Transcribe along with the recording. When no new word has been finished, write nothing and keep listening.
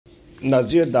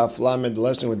Nazir Daf Lamed, the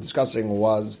lesson we're discussing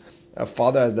was a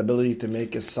father has the ability to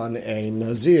make his son a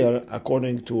Nazir.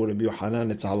 According to Rabbi Yohanan,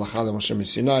 it's halacha Moshe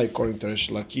Sinai. According to Rish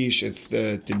Lakish, it's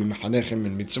to be mechanechim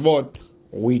in mitzvot.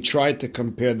 We tried to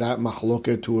compare that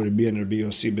machloket to Rabbi and Rabbi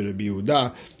Yossi ben Rabbi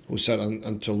Yehuda, who said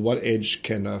until what age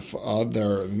can a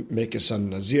father make his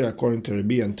son Nazir? According to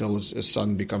Rabbi, until his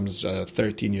son becomes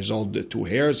 13 years old, 2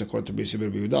 hairs. According to Rabbi Yossi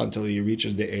ben Rabbi Yehuda, until he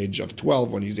reaches the age of 12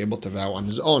 when he's able to vow on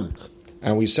his own.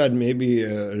 And we said maybe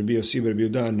Rabbi Yossi ben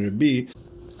Rabbi Yehuda and Rabbi,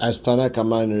 as Tana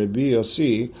Kama and Rabbi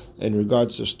Yossi, in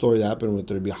regards to the story that happened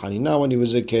with Rabbi Hanina, when he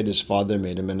was a kid, his father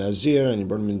made him a Nazir, and he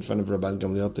brought him in front of Rabban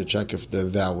Gamliel to check if the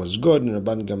vow was good, and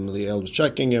Rabban Gamliel was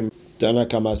checking him. Tana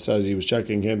Kama says he was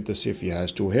checking him to see if he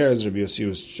has 2 hairs. Rabbi Yossi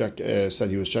was said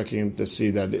he was checking him to see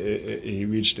that he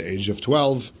reached the age of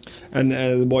 12. And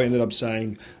the boy ended up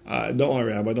saying, don't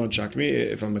worry, Rabbi, don't check me.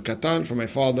 If I'm a katan, for my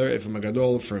father. If I'm a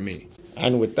gadol, for me.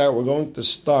 And with that, we're going to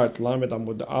start Lamed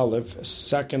Amud Aleph,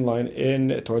 second line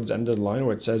in towards the end of the line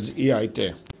where it says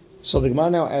I'aite. So the Gemara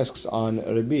now asks on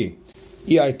Rabbi,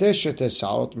 I'aite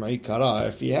shetesaot ma'ikara.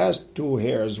 If he has 2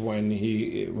 hairs when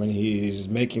he's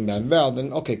making that vow,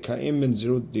 then okay, ka'im ben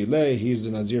zirut delay, he's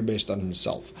the Nazir based on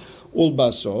himself.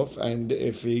 Ulbasof, and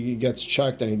if he gets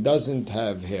checked and he doesn't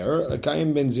have hair,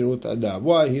 ka'im ben zirut adab.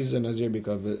 Why? He's a Nazir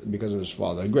because of his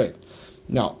father. Great.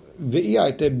 Now, let's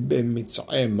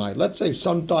say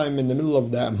sometime in the middle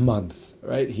of that month,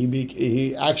 right?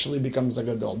 He actually becomes a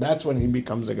gadol. That's when he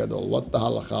becomes a gadol. What's the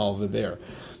halacha over there?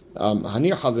 I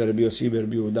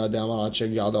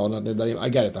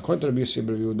get it. According to Rabbi Yossi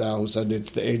ben Yehuda, who said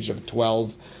it's the age of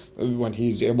 12 when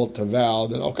he's able to vow,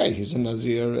 then okay, he's a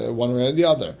Nazir one way or the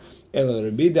other.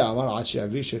 According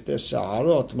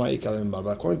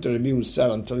to Rabbi, who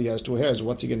said until he has 2 hairs,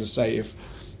 what's he going to say if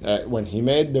when he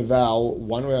made the vow,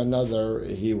 one way or another,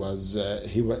 he was a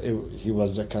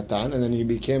katan, and then he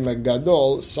became a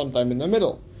gadol sometime in the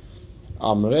middle.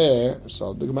 Amre,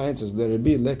 so the Gemara says the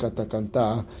Rabbi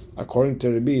lekatakanta. According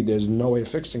to Rabbi, there's no way of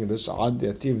fixing this. Ad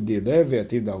yativ dilev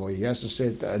yativ davo. He has to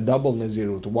say a double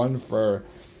nazirut, one for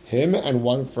him and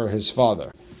one for his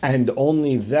father. And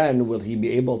only then will he be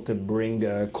able to bring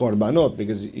korbanot,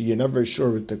 because you're never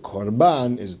sure with the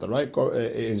korban, is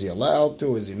he allowed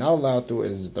to, is he not allowed to,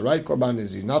 is it the right korban,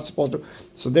 is he not supposed to.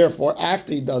 So therefore,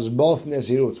 after he does both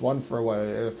naziruts, one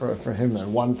for him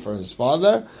and one for his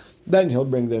father, then he'll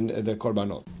bring the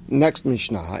korbanot. Next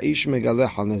Mishnah, Ha'ish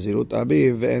megalech al nazirut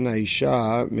abiv ve'en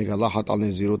ha'isha megalachat al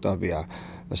nazirut aviyah.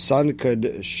 A son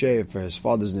could shave for his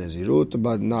father's nazirut,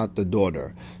 but not the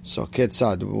daughter. So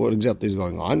ketzad, what exactly is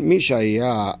going on?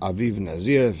 Mishaya aviv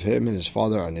nazir, if him and his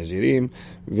father are nazirim,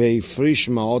 ve'ifrish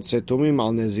ma'ot setumim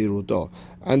al naziruto.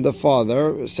 And the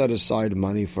father set aside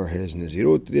money for his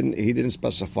nazirut. He didn't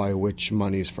specify which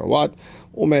money is for what.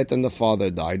 Umet, and the father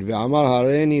died. Ve'amar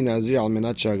hareni nazir al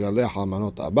menat shagaleh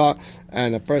hamanot abba.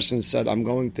 And a person said, I'm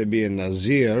going to be a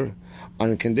nazir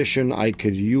on condition I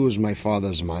could use my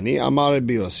father's money. Amar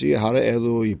Rabbi Yossi, hare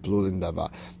elu yiplul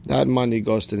indava. That money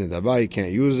goes to nidava. He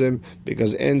can't use him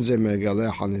because enze megaleh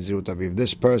al nazirut aviv.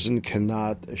 This person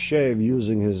cannot shave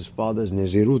using his father's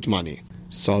nazirut money.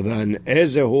 So then,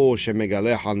 ezehu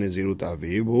shemegaleh al nazirut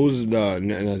aviv. Who's the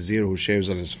nazir who shaves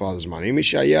on his father's money?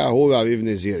 Mishayahu aviv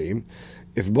nazirim.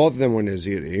 If both of them were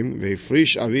nazirim,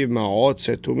 ve'ifrish aviv ma'ot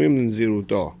setumim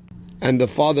naziruto. And the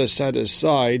father set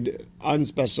aside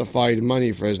unspecified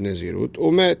money for his nazirut,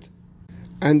 umet.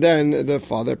 And then the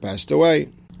father passed away.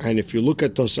 And if you look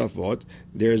at Tosafot,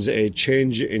 there's a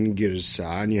change in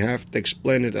girsa, and you have to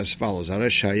explain it as follows.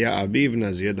 Harashaya abiv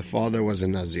nazir, the father was a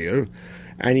nazir,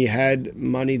 and he had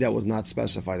money that was not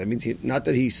specified. That means not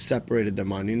that he separated the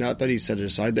money, not that he set it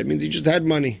aside. That means he just had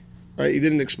money. Right? He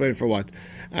didn't explain for what.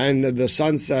 And the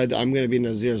son said, I'm going to be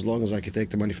nazir as long as I can take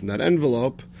the money from that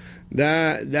envelope.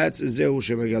 That's zehu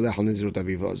shemegaleh al nazirut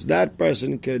avivos. That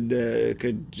person could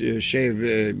shave,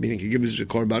 meaning he could give his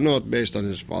korbanot based on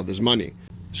his father's money.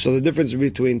 So the difference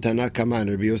between Tana Kama and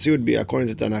Rabbi Yossi would be, according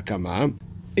to Tana Kama,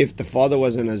 if the father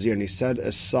was a nazir and he set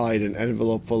aside an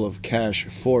envelope full of cash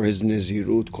for his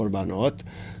nazirut korbanot,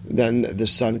 then the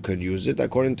son could use it.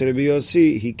 According to Rabbi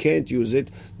Yossi, he can't use it.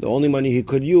 The only money he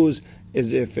could use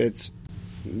is if it's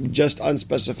just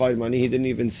unspecified money. He didn't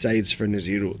even say it's for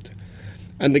nazirut.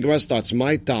 And the Gemara starts,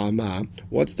 my ta'ama,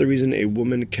 what's the reason a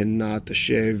woman cannot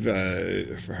shave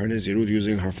for her nazirut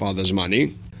using her father's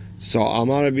money? So,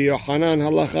 Amar Rabbi Yochanan,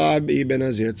 halacha ibn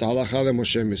nazir, it's halacha le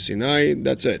Moshe Sinai,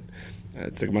 that's it.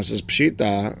 The Gemara says,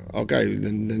 pshita, okay,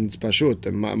 then it's pashut.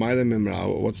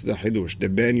 What's the hidush? The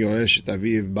ben yoresh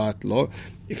aviv batlo.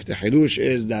 If the hidush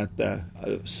is that the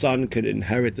son could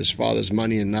inherit his father's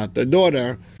money and not the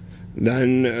daughter,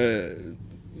 then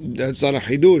that's not a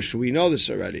hidush. We know this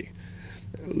already.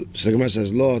 So the Gemara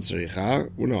says, "Lo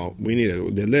tzricha." No, we need it. We're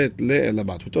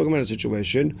talking about a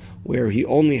situation where he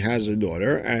only has a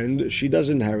daughter and she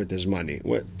doesn't inherit his money.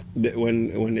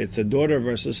 When it's a daughter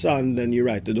versus son, then you're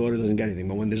right. The daughter doesn't get anything.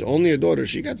 But when there's only a daughter,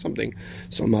 she gets something.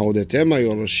 So ma'odetema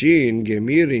yoroshin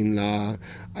gemirin la.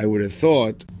 I would have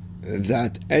thought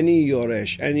that any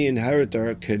yoresh, any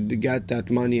inheritor, could get that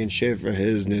money and share for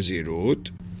his nezirut.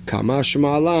 Kamash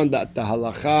Ma'alan, that the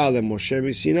halacha the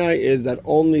Moshe Sinai is that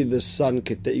only the son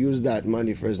could use that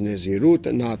money for his nezirut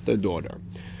and not the daughter.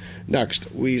 Next,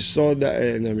 we saw that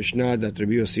in the Mishnah that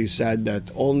Rabbi Yossi said that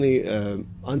only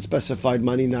unspecified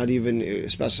money, not even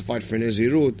specified for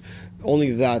nezirut,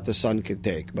 only that the son can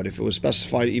take. But if it was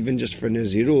specified even just for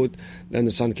nezirut, then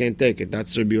the son can't take it.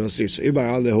 That's Rabbi Yossi. So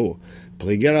Ibar Alehu. Do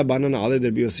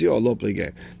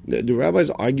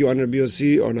rabbis argue on Rabbi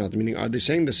Yossi or not? Meaning, are they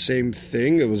saying the same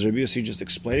thing? Was Rabbi Yossi just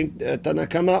explaining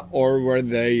Tanakama, or were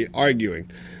they arguing?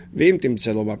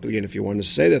 If you want to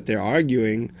say that they're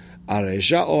arguing,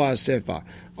 Aresha or Asefa,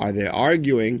 are they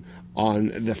arguing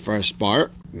on the first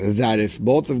part, that if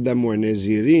both of them were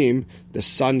Nezirim, the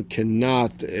son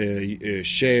cannot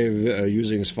shave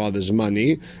using his father's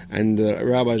money, and the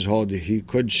rabbis hold he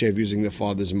could shave using the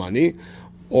father's money?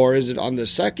 Or is it on the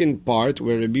second part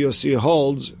where Rabbi Yossi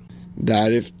holds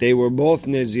that if they were both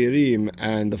Nezirim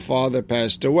and the father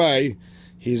passed away,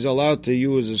 he's allowed to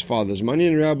use his father's money,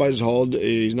 and rabbis hold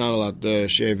he's not allowed to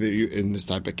shave in this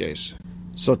type of case?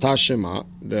 So Tashema,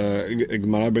 the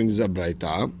Gemara brings a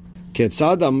braita.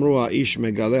 Ketzad amru ha'ish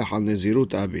megalech al nezirut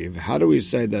aviv. How do we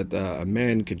say that a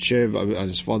man could shave on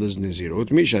his father's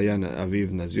nezirut? Misha yan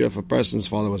aviv nazir. If a person's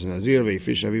father was a nazir,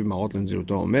 veifish aviv ma'ot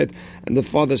l'neziruto omet, and the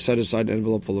father set aside an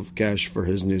envelope full of cash for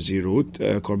his nezirut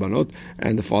korbanot,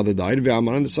 and the father died.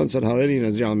 Ve'amaran, the son said, Hareni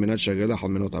nazir al menat shagalech al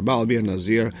menot haba. I'll be a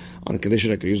nazir on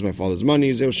condition I could use my father's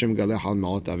money. Zeu shem galech al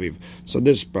ma'ot aviv. So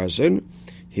this person,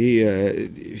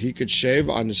 he could shave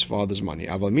on his father's money.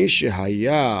 But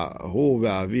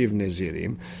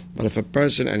if a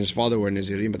person and his father were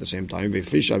Nezirim at the same time, and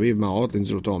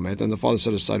the father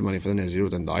set aside money for the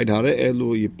Nezirut and died, Rabbi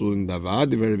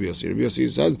Yossi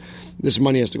says this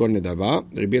money has to go in the Dava.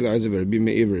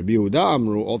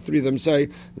 All three of them say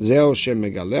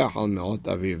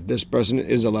this person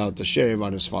is allowed to shave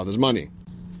on his father's money.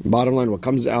 Bottom line, what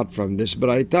comes out from this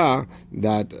braita,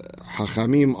 that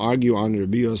Hachamim argue on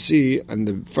Rabbi Yossi and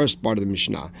the first part of the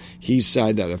Mishnah. He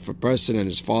said that if a person and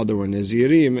his father were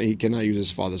Nezirim, he cannot use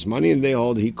his father's money, and they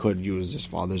hold he could use his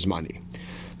father's money.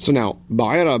 So now,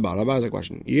 Rabba has a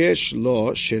question. Yesh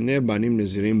lo shene banim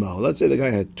Nezirim. Let's say the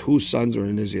guy had two sons who were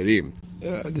Nezirim.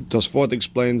 The Tosfot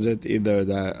explains it either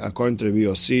that according to Rabbi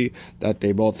Yossi that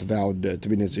they both vowed to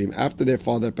be Nezirim after their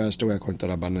father passed away, according to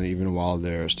Rabbanan even while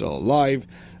they're still alive.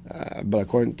 But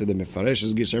according to the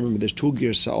Mefaresh's Gisa, remember there's two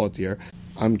Girsa'ot here.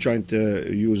 I'm trying to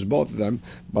use both of them,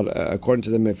 but according to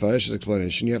the Mefaresh's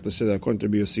explanation, you have to say that according to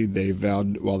Rabbi Yossi they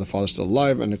vowed while the father's still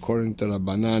alive, and according to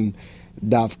Rabbanan,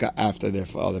 Davka after their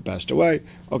father passed away.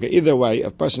 Okay, either way, if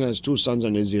a person has two sons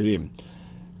on Nezirim,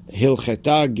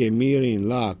 Hilcheta gemirin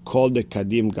la kol de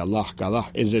kadim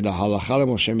galach. Is it a halacha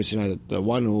Moshe Sinai that the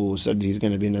one who said he's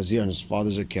going to be Nazir on his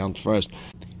father's account first,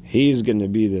 he's going to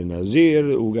be the Nazir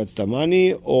who gets the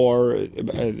money? Or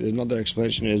another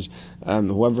explanation is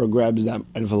whoever grabs that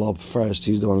envelope first,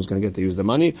 he's the one who's going to get to use the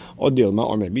money. Or Dilma,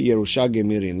 or maybe Yerusha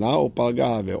gemirin la or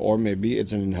palgave, or maybe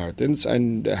it's an inheritance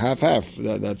and half.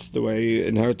 That's the way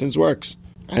inheritance works.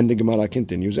 And the Gemara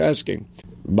continues asking.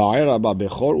 Let's say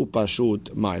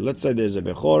there's a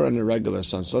Bechor and a regular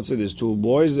son. So let's say there's two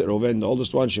boys, Reuven the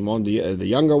oldest one, Shimon the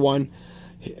younger one.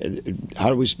 How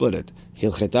do we split it?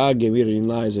 Hilcheta gemirin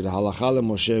la, is it halacha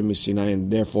Moshe Misinai, and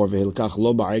therefore vehilkach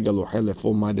lo ba'egal u'hel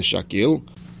lefum ma de shakil,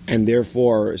 and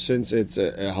therefore since it's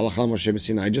halacha Moshe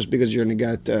Misinai, just because you're going to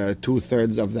get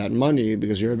 2/3 of that money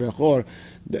because you're a Bechor,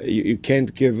 you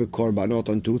can't give a korbanot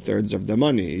on 2/3 of the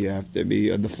money. You have to be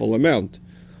the full amount.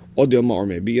 Or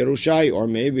maybe Yerushai, or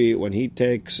maybe when he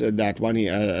takes that money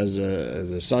as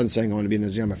a son saying, I want to be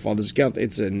Nazir on my father's account,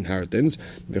 it's an inheritance.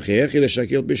 And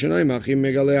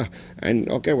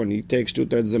okay, when he takes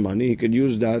 2/3 of the money, he could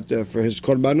use that for his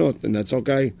korbanot, and that's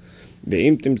okay.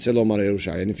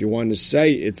 And if you want to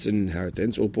say it's an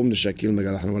inheritance,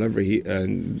 whatever he,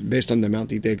 and based on the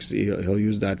amount he takes, he'll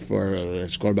use that for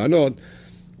his korbanot.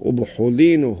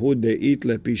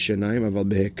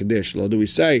 Do we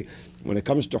say when it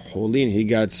comes to Hulin, he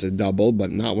gets a double,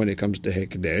 but not when it comes to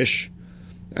Hekdesh,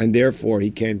 and therefore he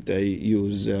can't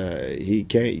he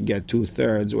can't get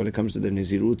 2/3 when it comes to the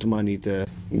Nezirut money to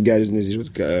get his Nezirut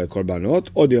korbanot,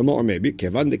 or maybe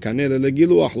Kevan de Kanele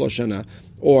Legiluach Loshana,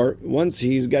 or once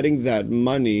he's getting that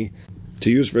money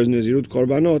to use for his Nazirut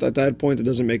Korbanot, at that point it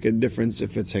doesn't make a difference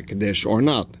if it's Hekdesh or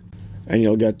not. And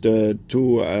you'll get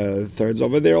 2/3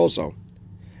 over there also.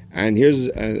 And here's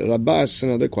Rabbah asks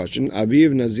another question.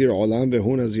 Abiv Nazir Olam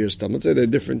vehu Nazir Stam. Let's say there are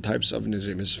different types of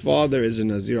Nazirim. His father is a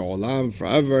Nazir Olam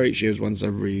forever. He shaves once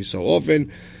every so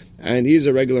often. And he's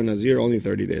a regular Nazir, only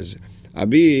 30 days.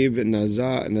 Abiv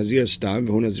Nazir Stam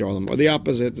vehu Nazir Olam. Or the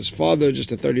opposite. His father,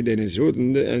 just a 30-day Nazirut,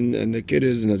 and the kid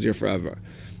is Nazir forever.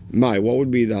 What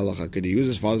would be the halacha? Could he use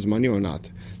his father's money or not?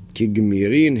 Ki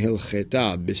gemirin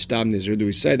hilcheta bistam Nazir. Do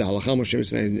we say the halacha Moshe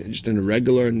is just a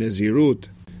regular Nazirut?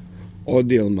 Or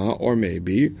dilma, or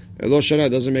maybe Lo Shana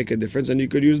doesn't make a difference, and you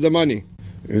could use the money.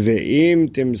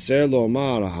 Ve'im timse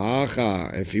lomar hacha.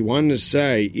 If you want to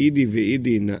say idi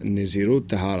ve'idi Nazirut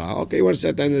tahara, okay, you want to say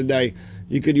at the end of the day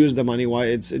you could use the money. Why?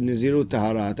 It's Nazirut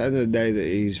tahara. At the end of the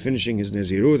day he's finishing his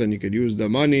Nazirut, and you could use the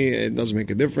money. It doesn't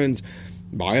make a difference.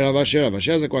 Rav Asher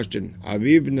has a question.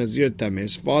 Aviv Nazir Tameh.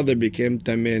 His father became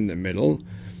Tameh in the middle.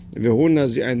 And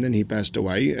then he passed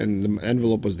away, and the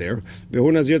envelope was there. But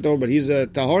he's a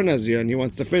Tahor Nazir, and he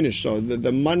wants to finish. So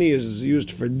the money is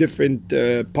used for different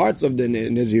parts of the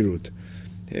Nazirut.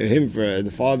 Him for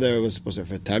the father was supposed to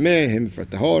be for Tameh, him for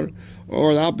Tahor,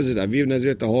 or the opposite. Aviv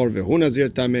Nazir Tahor, Vehu Nazir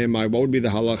Tameh. What would be the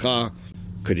halacha?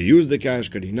 Could he use the cash?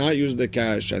 Could he not use the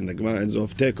cash? And the Gemara ends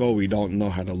off Teko. We don't know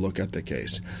how to look at the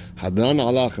case. Hadran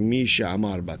alach mi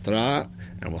she'amar batra.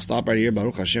 And we'll stop right here.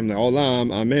 Baruch Hashem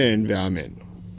le'olam. Amen ve'amen.